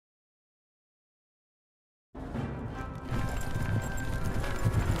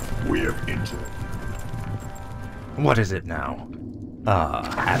have entered. What is it now?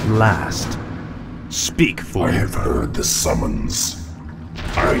 At last. Speak, fool. I have heard the summons.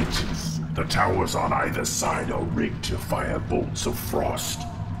 Righteous. The towers on either side are rigged to fire bolts of frost.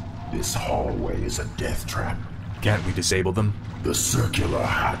 This hallway is a death trap. Can't we disable them? The circular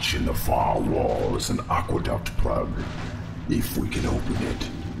hatch in the far wall is an aqueduct plug. If we can open it,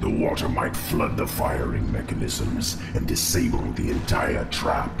 the water might flood the firing mechanisms and disable the entire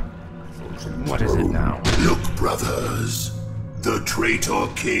trap. What is it now? Look, brothers. The traitor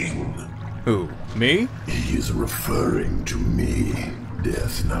king. Who? Me? He is referring to me,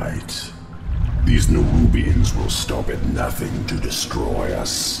 Death Knight. These Nerubians will stop at nothing to destroy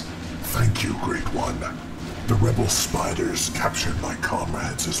us. Thank you, Great One. The rebel spiders captured my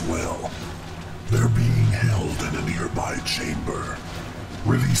comrades as well. They're being held in a nearby chamber.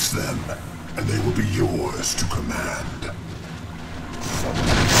 Release them, and they will be yours to command.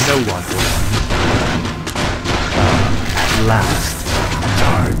 No one will. At last.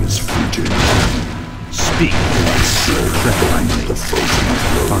 Time is fleeting. Speak. Tread the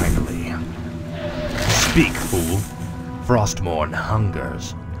frozen Finally. Speak, fool. Frostmourne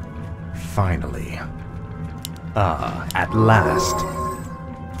hungers. Finally. At last.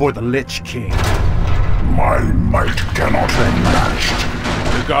 For the Lich King. My might cannot be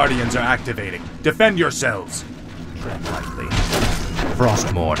matched. The Guardians are activating. Defend yourselves. Tread lightly.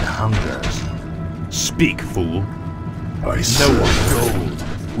 Frostmourne hungers. Speak, fool. No one gold.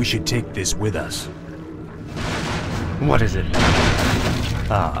 We should take this with us. What is it?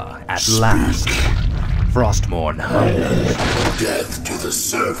 At last. Frostmourne hungers. Death to the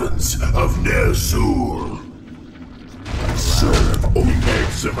servants of Ner'zhul. Serve only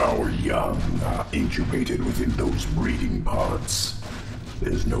eggs of our young are incubated within those breeding pods.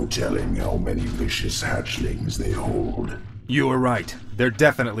 There's no telling how many vicious hatchlings they hold. You were right. They're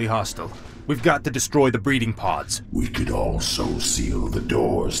definitely hostile. We've got to destroy the breeding pods. We could also seal the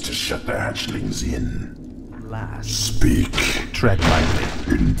doors to shut the hatchlings in. Last. Speak. Tread lightly.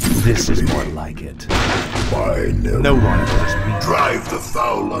 This is more like it. By No one knows me. Drive the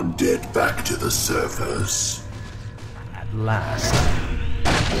foul undead back to the surface. At last.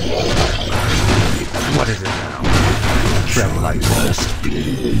 What is it now? Tread lightly.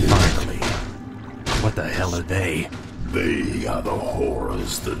 Finally. What the hell are they? They are the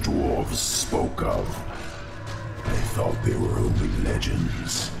horrors the dwarves spoke of. I thought they were only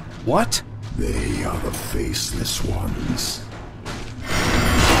legends. What? They are the faceless ones.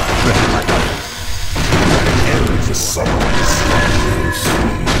 Tread lightly. The summons.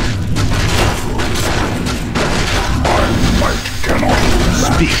 My might cannot be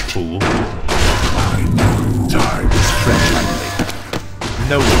Speak, matched. fool. I know time is Tread lightly.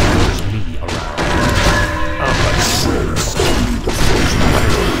 No one knows me around.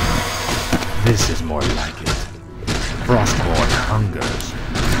 This is more like it. Frostmourne hungers.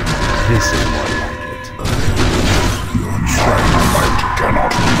 This is more like it. My might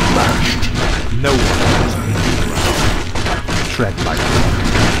cannot be matched. No one knows me around. Tread lightly.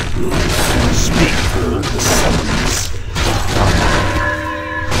 Speak, fool. The summons.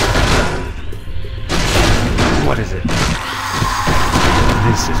 What is it?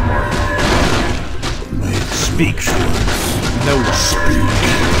 This is more like it. Speak, fool. No one speak.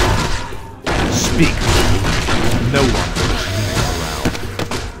 Speak, fool. No one knows me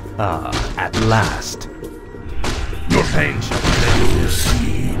around. At last. Your pain shall be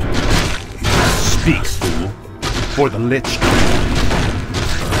Speak, fool. For the Lich King.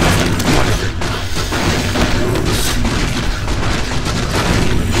 What is it?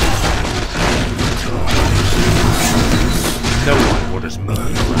 No one orders me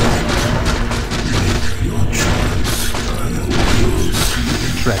around.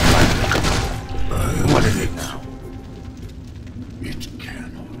 Tread lightly. What is it now? It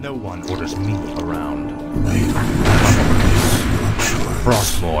cannot. No one orders me around.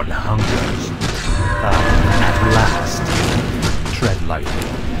 Frostmourne hungers. At last. Tread lightly.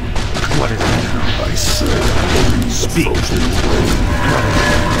 What is it now? I say, Speak. What is it?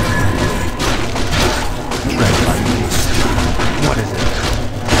 Tread lightly. What is it?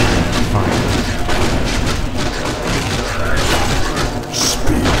 Fine.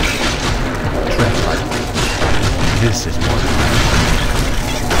 speak. Tread lightly. This is more than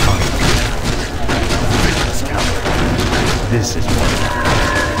fine. This coward. This is more than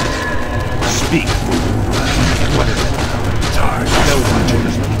Speak, fool. What is it? Time No one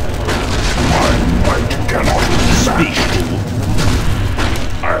orders me. my might cannot be Speak, matched. fool.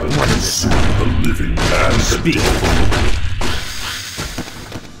 I'll consume the living and the Speak, dead. fool.